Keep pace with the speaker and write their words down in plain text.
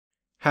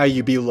How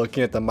you be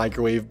looking at the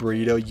microwave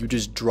burrito you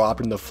just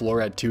dropped on the floor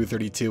at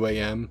 2:32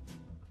 a.m.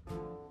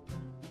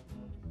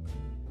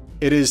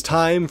 It is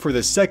time for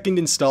the second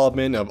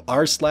installment of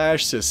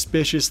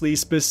r/Suspiciously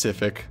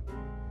Specific.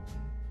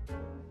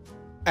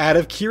 Out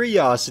of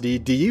curiosity,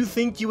 do you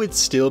think you would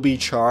still be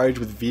charged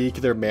with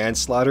vehicular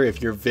manslaughter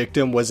if your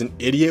victim was an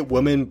idiot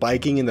woman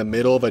biking in the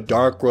middle of a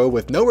dark road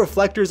with no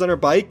reflectors on her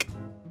bike?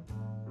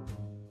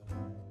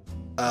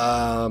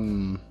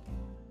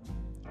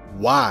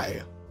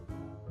 Why?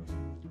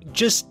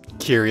 Just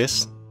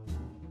curious.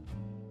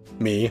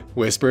 Me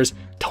whispers,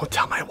 "Don't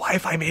tell my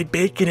wife I made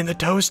bacon in the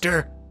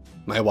toaster."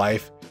 My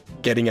wife,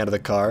 getting out of the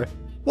car,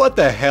 "What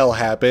the hell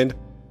happened?"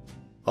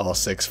 All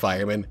 6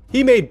 firemen,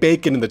 "He made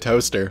bacon in the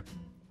toaster."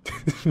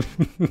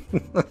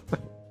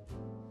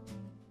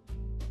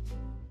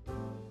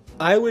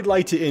 I would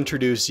like to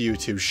introduce you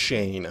to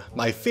Shane,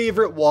 my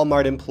favorite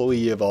Walmart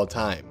employee of all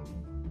time.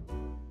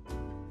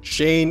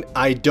 Shane,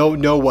 I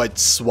don't know what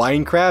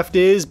swinecraft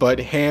is, but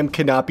ham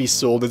cannot be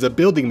sold as a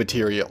building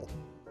material.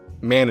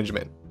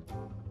 Management.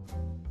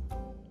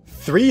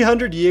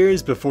 300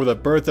 years before the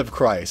birth of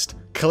Christ,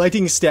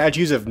 collecting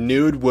statues of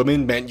nude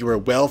women meant you were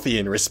wealthy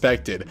and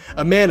respected,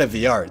 a man of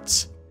the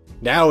arts.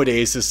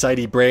 Nowadays,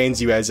 society brands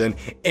you as an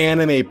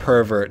anime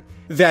pervert.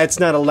 That's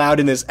not allowed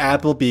in this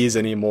Applebee's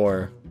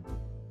anymore.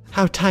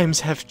 How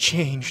times have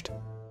changed.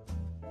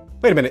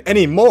 Wait a minute,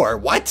 anymore?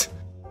 What?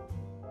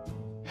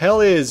 Hell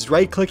is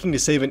right-clicking to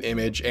save an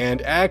image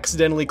and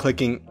accidentally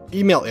clicking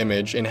email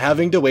image and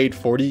having to wait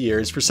 40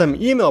 years for some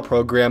email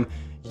program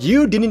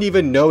you didn't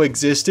even know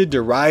existed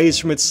to rise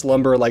from its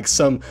slumber like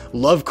some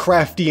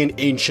Lovecraftian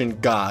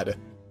ancient god.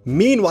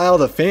 Meanwhile,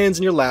 the fans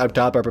in your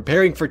laptop are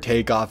preparing for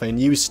takeoff and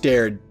you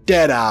stare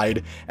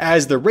dead-eyed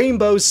as the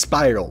rainbow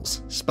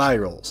spirals.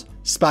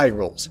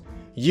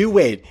 You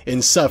wait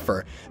and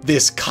suffer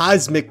this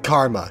cosmic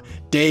karma.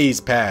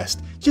 Days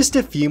passed. Just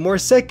a few more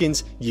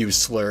seconds, you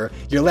slur.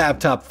 Your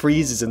laptop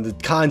freezes and the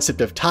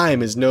concept of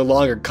time is no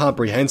longer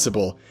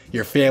comprehensible.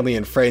 Your family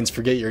and friends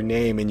forget your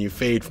name and you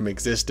fade from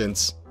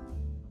existence.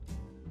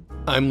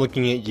 I'm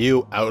looking at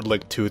you,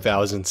 Outlook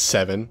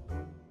 2007.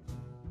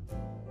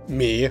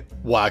 Me,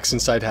 walks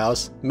inside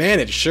house. Man,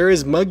 it sure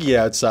is muggy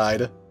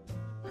outside.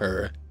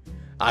 Her.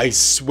 I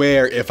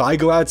swear, if I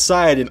go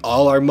outside and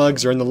all our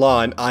mugs are in the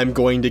lawn, I'm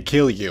going to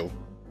kill you.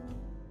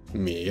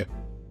 Me,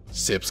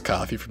 sips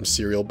coffee from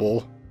cereal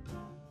bowl.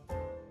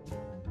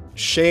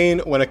 Shane,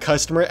 when a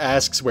customer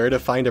asks where to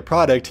find a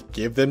product,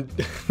 give them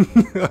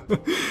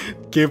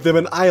give them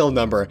an aisle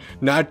number,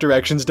 not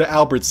directions to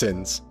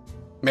Albertsons.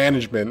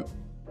 Management.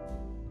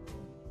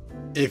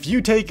 If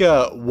you take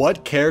a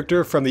 "what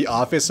character from The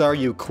Office are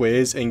you"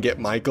 quiz and get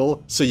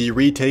Michael, so you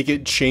retake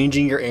it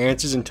changing your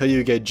answers until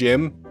you get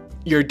Jim,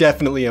 you're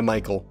definitely a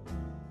Michael.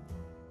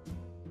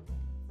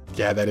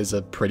 Yeah, that is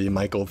a pretty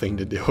Michael thing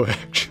to do,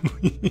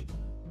 actually.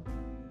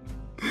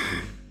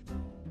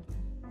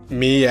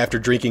 Me, after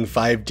drinking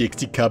 5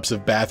 Dixie cups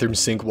of bathroom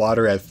sink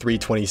water at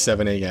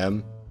 3:27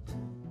 a.m.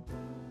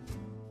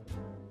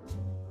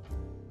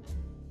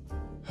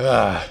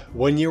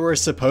 When you were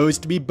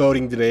supposed to be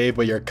boating today,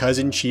 but your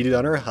cousin cheated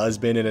on her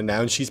husband and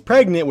announced she's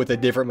pregnant with a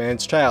different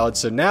man's child,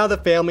 so now the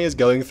family is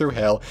going through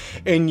hell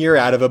and you're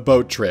out of a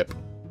boat trip.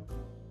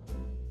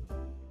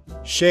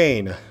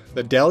 Shane,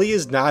 the deli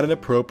is not an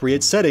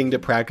appropriate setting to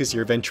practice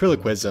your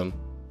ventriloquism.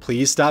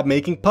 Please stop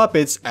making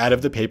puppets out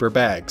of the paper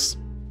bags.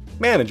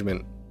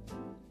 Management.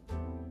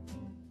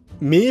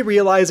 Me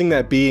realizing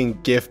that being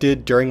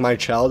gifted during my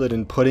childhood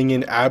and putting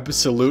in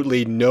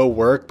absolutely no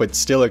work but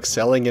still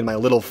excelling in my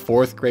little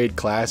 4th grade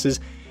classes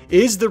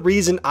is the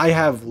reason I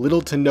have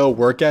little to no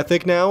work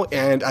ethic now,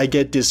 and I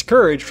get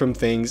discouraged from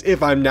things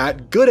if I'm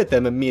not good at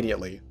them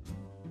immediately.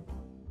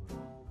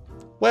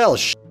 Well,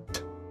 shit.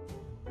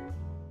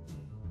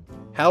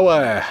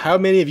 How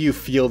many of you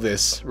feel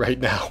this right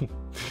now?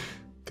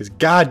 Because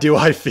God, do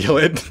I feel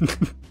it.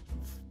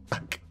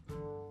 Fuck.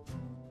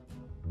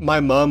 My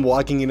mom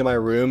walking into my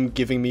room,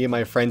 giving me and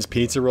my friends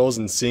pizza rolls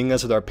and seeing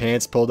us with our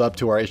pants pulled up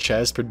to our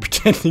chest but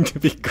pretending to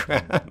be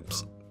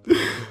crabs.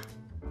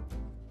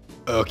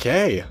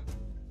 Okay.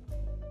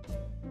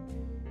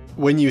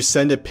 When you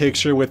send a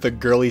picture with a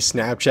girly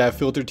Snapchat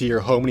filter to your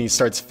home and he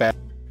starts fat.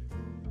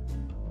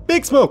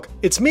 Big Smoke,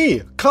 it's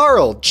me,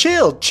 Carl,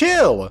 chill.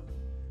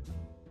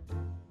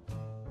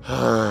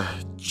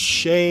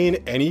 Shane,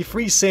 any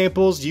free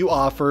samples you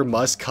offer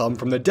must come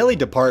from the deli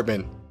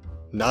department,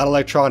 not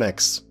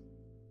electronics.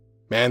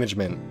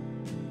 Management.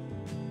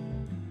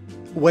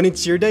 When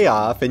it's your day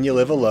off and you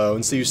live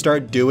alone, so you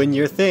start doing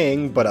your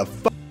thing, but a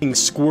fucking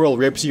squirrel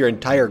rips your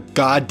entire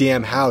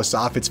goddamn house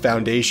off its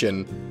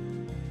foundation.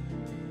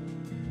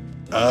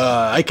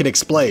 I can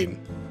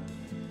explain.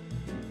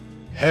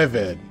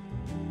 Heaven.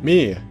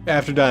 Me,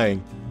 after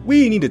dying.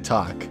 We need to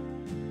talk.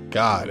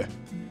 God.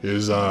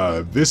 Is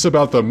this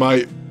about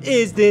the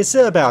Is this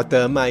about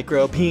the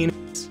micro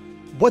penis?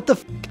 What the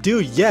f,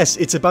 dude? Yes,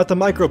 it's about the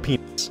micro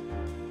penis.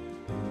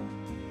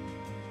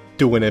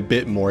 Doing a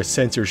bit more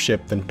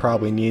censorship than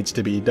probably needs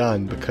to be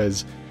done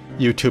because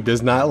YouTube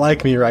does not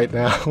like me right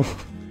now.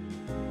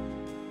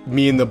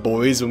 Me and the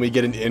boys when we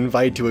get an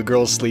invite to a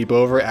girl's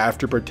sleepover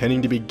after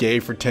pretending to be gay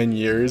for 10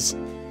 years.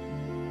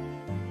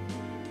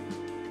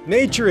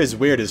 Nature is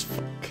weird as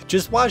fuck.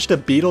 Just watched a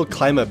beetle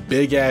climb a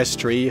big ass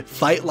tree,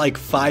 fight like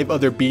 5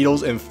 other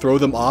beetles and throw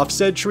them off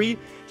said tree.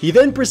 He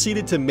then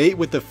proceeded to mate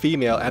with the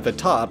female at the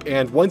top,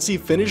 and once he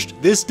finished,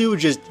 this dude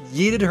just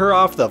yeeted her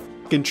off the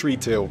fucking tree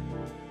too.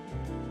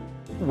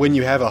 When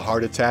you have a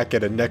heart attack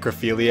at a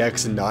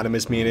necrophiliac's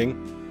anonymous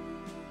meeting.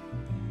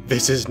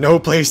 This is no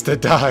place to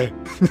die.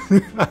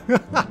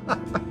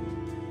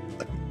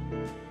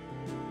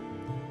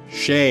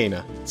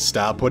 Shane,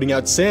 stop putting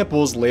out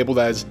samples labeled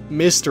as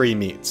mystery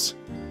meats.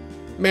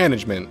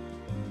 Management.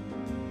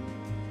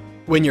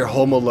 When you're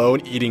home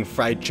alone eating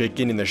fried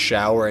chicken in the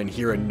shower and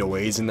hear a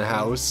noise in the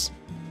house.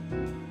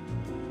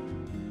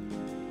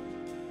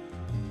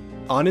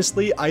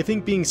 Honestly, I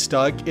think being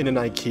stuck in an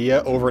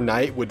IKEA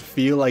overnight would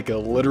feel like a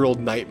literal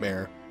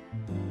nightmare.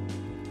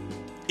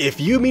 If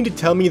you mean to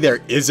tell me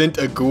there isn't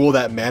a ghoul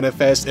that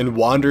manifests and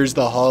wanders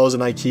the halls in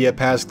IKEA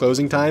past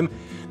closing time,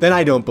 then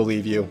I don't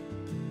believe you.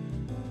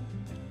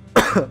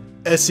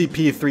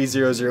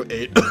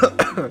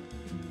 SCP-3008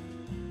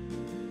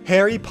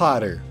 Harry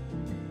Potter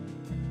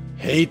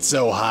hates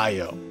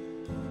Ohio.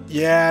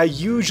 Yeah,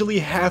 usually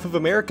half of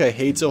America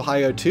hates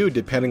Ohio too,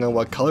 depending on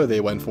what color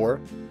they went for.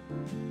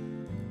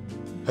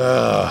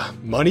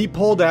 Money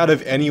pulled out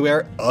of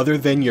anywhere other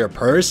than your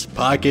purse,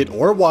 pocket,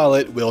 or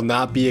wallet will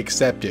not be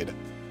accepted.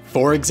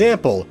 For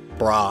example,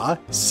 bra,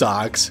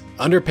 socks,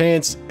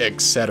 underpants,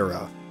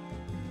 etc.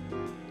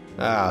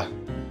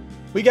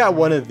 We got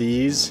one of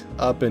these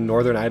up in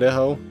northern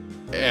Idaho,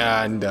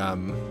 and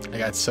I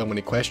got so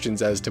many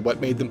questions as to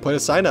what made them put a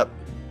sign up.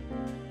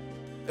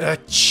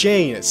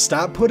 Shane,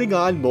 stop putting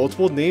on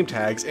multiple name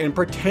tags and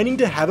pretending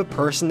to have a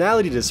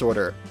personality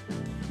disorder.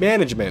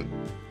 Management.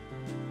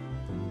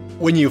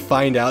 When you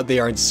find out they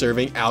aren't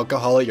serving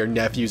alcohol at your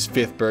nephew's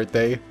 5th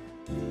birthday.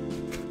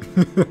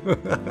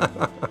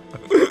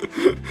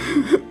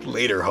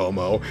 Later,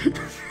 homo.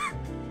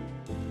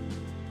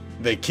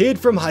 The kid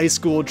from high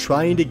school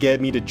trying to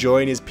get me to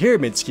join his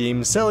pyramid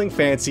scheme selling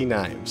fancy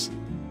knives.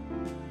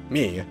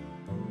 Me,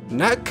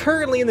 not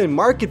currently in the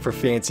market for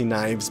fancy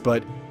knives,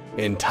 but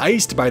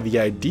enticed by the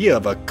idea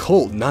of a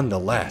cult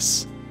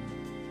nonetheless.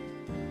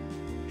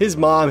 His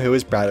mom, who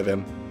is proud of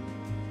him.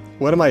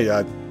 One of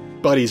my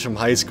buddies from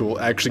high school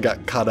actually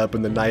got caught up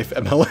in the knife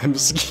MLM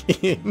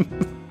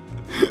scheme.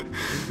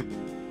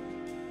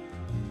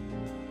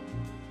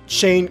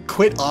 Shane,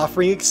 quit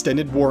offering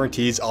extended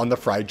warranties on the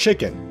fried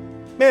chicken.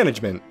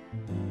 Management.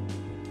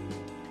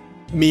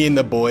 Me and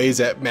the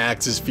boys at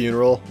Max's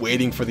funeral,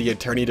 waiting for the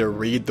attorney to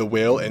read the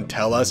will and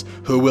tell us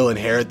who will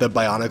inherit the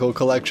Bionicle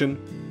collection.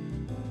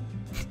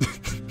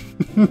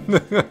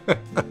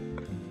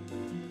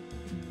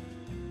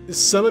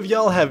 Some of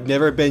y'all have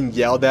never been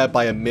yelled at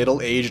by a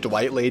middle-aged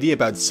white lady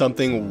about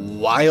something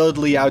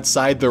wildly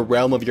outside the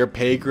realm of your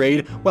pay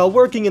grade while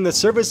working in the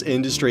service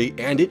industry,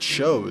 and it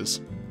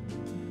shows.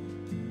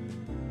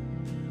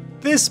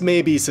 This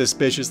may be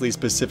suspiciously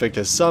specific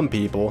to some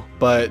people,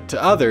 but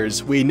to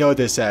others, we know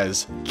this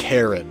as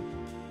Karen.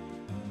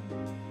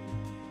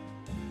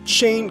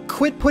 Shane,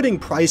 quit putting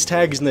price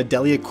tags in the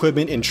deli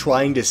equipment and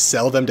trying to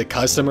sell them to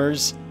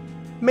customers.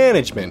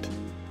 Management.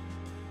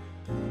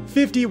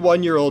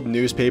 51-year-old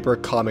newspaper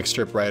comic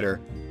strip writer,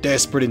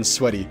 desperate and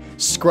sweaty,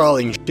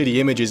 scrawling shitty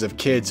images of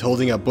kids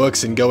holding up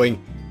books and going,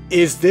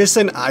 "Is this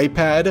an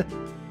iPad?"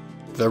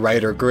 The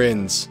writer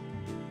grins.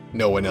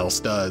 No one else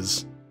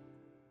does.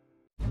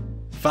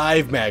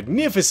 5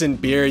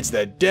 magnificent beards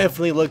that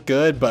definitely look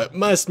good, but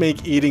must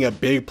make eating a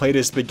big plate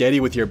of spaghetti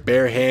with your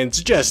bare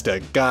hands just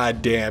a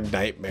goddamn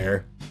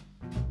nightmare.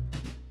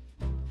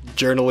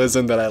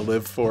 Journalism that I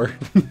live for.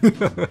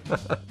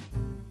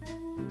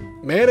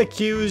 Man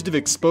accused of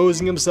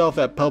exposing himself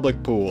at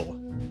public pool.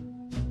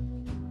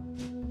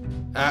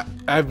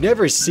 I've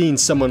never seen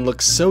someone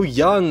look so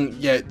young,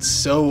 yet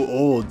so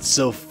old,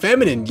 so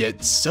feminine,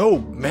 yet so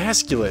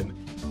masculine,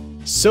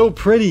 so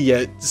pretty,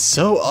 yet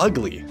so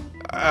ugly.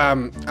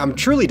 I'm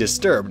truly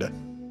disturbed.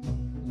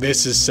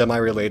 This is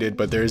semi-related,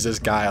 but there's this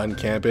guy on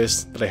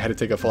campus that I had to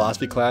take a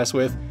philosophy class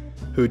with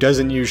who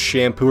doesn't use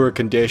shampoo or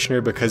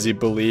conditioner because he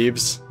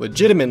believes,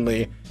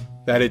 legitimately,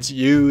 that it's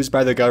used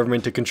by the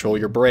government to control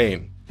your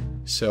brain.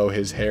 So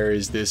his hair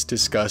is this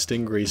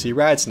disgusting greasy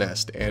rat's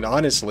nest, and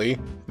honestly,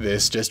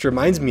 this just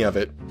reminds me of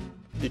it.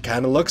 It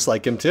kinda looks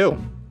like him too.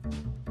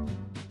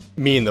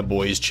 Me and the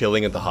boys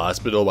chilling at the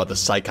hospital while the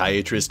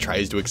psychiatrist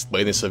tries to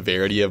explain the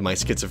severity of my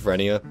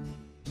schizophrenia.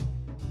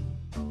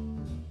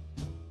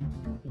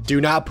 Do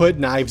not put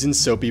knives in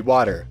soapy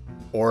water,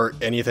 or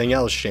anything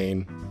else,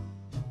 Shane.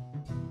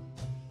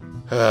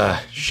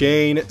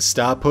 Shane,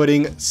 stop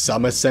putting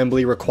 "some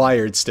assembly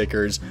required"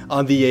 stickers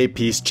on the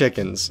 8-piece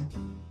chickens.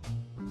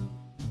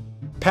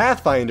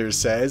 Pathfinder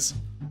says,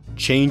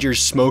 change your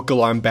smoke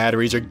alarm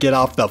batteries or get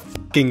off the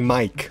fucking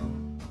mic.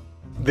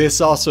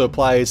 This also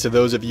applies to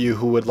those of you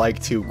who would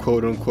like to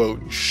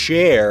quote-unquote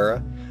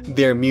share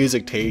their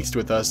music taste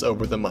with us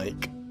over the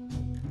mic.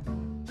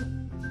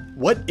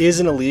 What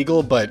isn't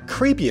illegal but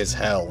creepy as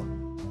hell?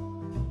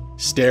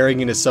 staring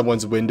into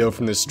someone's window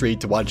from the street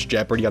to watch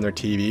Jeopardy on their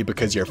TV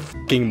because your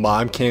fucking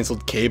mom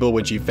canceled cable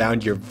when she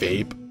found your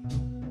vape?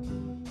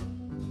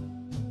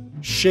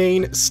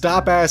 Shane,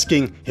 stop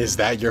asking, "Is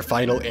that your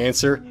final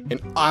answer?"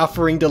 and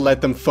offering to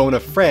let them phone a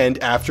friend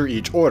after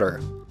each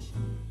order.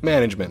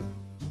 Management.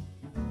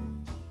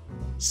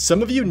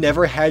 Some of you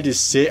never had to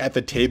sit at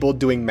the table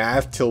doing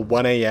math till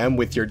 1 AM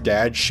with your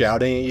dad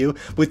shouting at you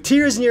with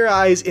tears in your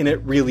eyes, and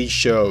it really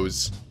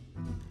shows.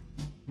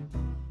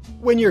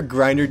 When your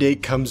grinder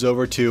date comes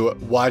over to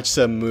watch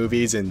some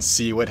movies and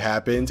see what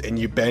happens, and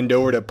you bend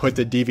over to put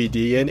the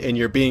DVD in and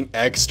you're being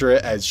extra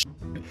as shit,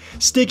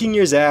 sticking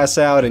your ass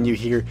out, and you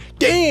hear,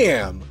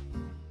 "Damn!"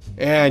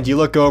 And you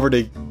look over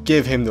to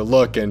give him the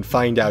look and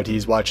find out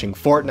he's watching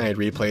Fortnite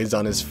replays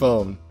on his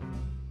phone.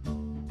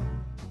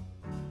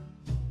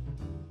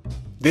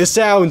 This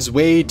sounds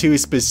way too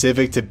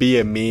specific to be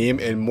a meme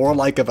and more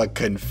like of a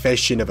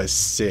confession of a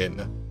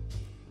sin.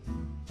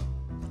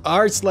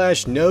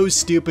 r/no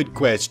stupid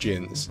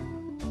questions.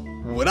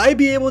 Would I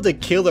be able to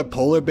kill a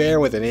polar bear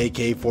with an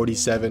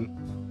AK-47?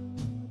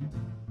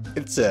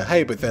 It's a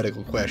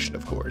hypothetical question,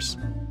 of course.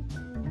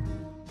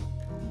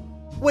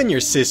 When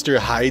your sister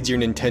hides your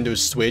Nintendo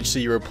Switch so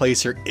you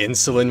replace her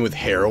insulin with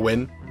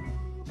heroin?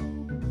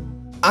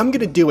 I'm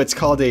gonna do what's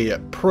called a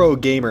pro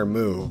gamer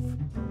move.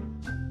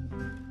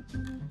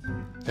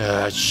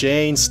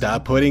 Shane,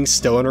 stop putting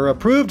stoner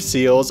approved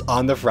seals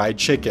on the fried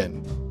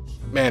chicken.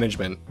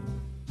 Management.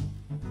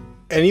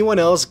 Anyone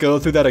else go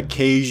through that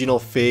occasional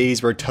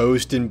phase where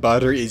toast and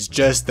butter is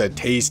just the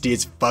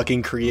tastiest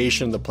fucking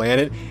creation on the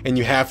planet and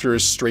you have to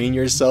restrain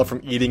yourself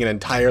from eating an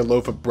entire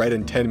loaf of bread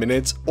in 10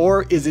 minutes,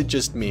 or is it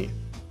just me?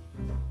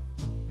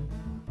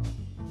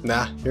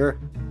 Nah, you're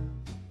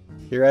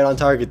right on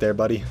target there,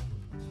 buddy.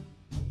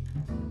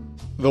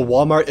 The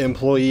Walmart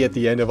employee at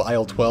the end of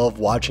aisle 12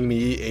 watching me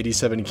eat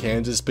 87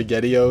 cans of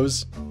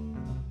SpaghettiOs.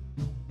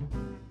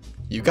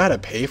 You gotta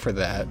pay for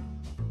that.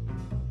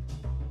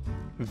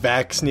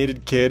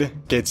 Vaccinated kid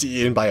gets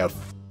eaten by a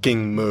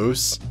fucking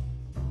moose.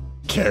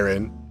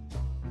 Karen.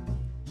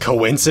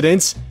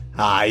 Coincidence?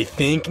 I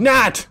think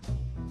not!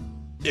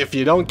 If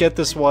you don't get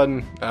this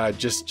one,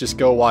 just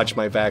go watch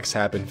my Vax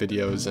Happen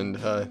videos and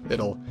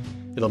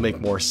it'll make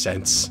more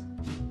sense.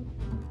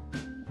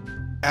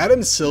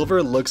 Adam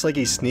Silver looks like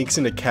he sneaks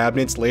into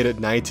cabinets late at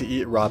night to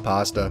eat raw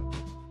pasta.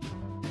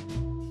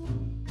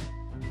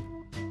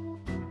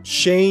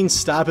 Shane,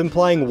 stop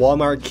implying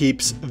Walmart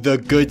keeps the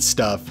good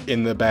stuff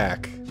in the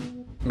back.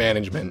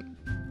 Management.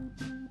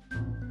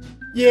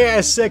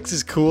 Yeah, sex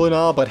is cool and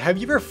all, but have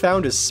you ever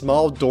found a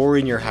small door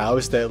in your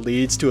house that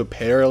leads to a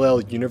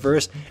parallel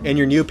universe and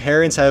your new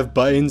parents have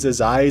buttons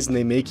as eyes and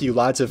they make you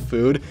lots of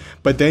food,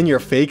 but then your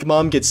fake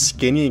mom gets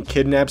skinny and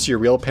kidnaps your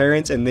real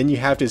parents and then you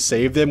have to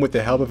save them with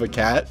the help of a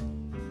cat?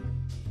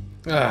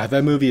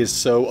 That movie is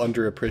so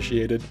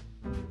underappreciated.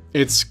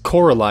 It's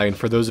Crinoline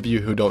for those of you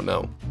who don't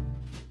know.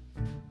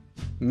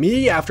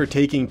 Me after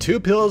taking 2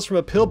 pills from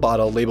a pill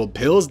bottle labeled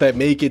pills that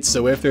make it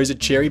so if there's a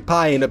cherry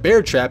pie in a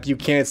bear trap, you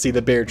can't see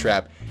the bear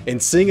trap,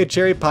 and seeing a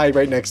cherry pie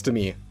right next to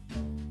me.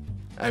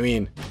 I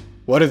mean,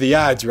 what are the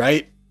odds,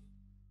 right?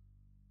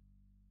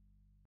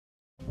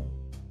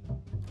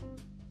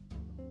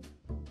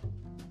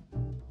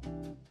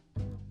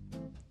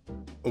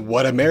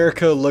 What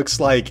America looks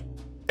like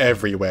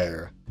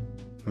everywhere.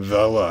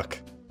 The look.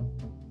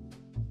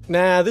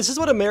 Nah, this is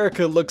what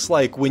America looks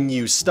like when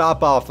you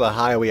stop off the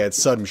highway at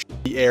some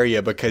shitty area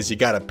because you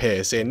gotta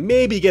piss and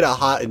maybe get a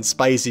hot and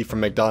spicy from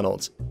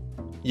McDonald's.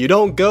 You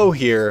don't go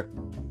here,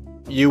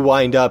 you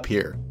wind up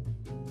here.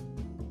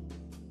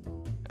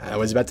 I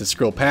was about to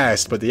scroll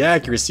past, but the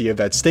accuracy of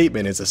that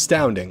statement is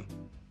astounding.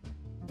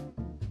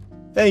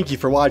 Thank you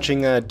for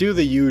watching. Do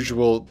the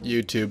usual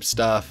YouTube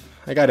stuff.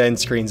 I got end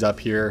screens up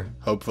here,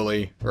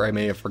 hopefully, or I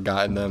may have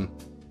forgotten them.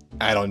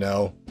 I don't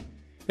know.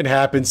 It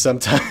happens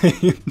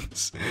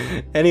sometimes.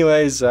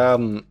 Anyways,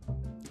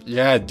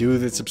 yeah, do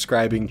the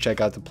subscribing, check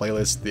out the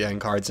playlist, the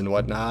end cards and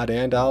whatnot,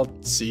 and I'll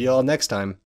see y'all next time.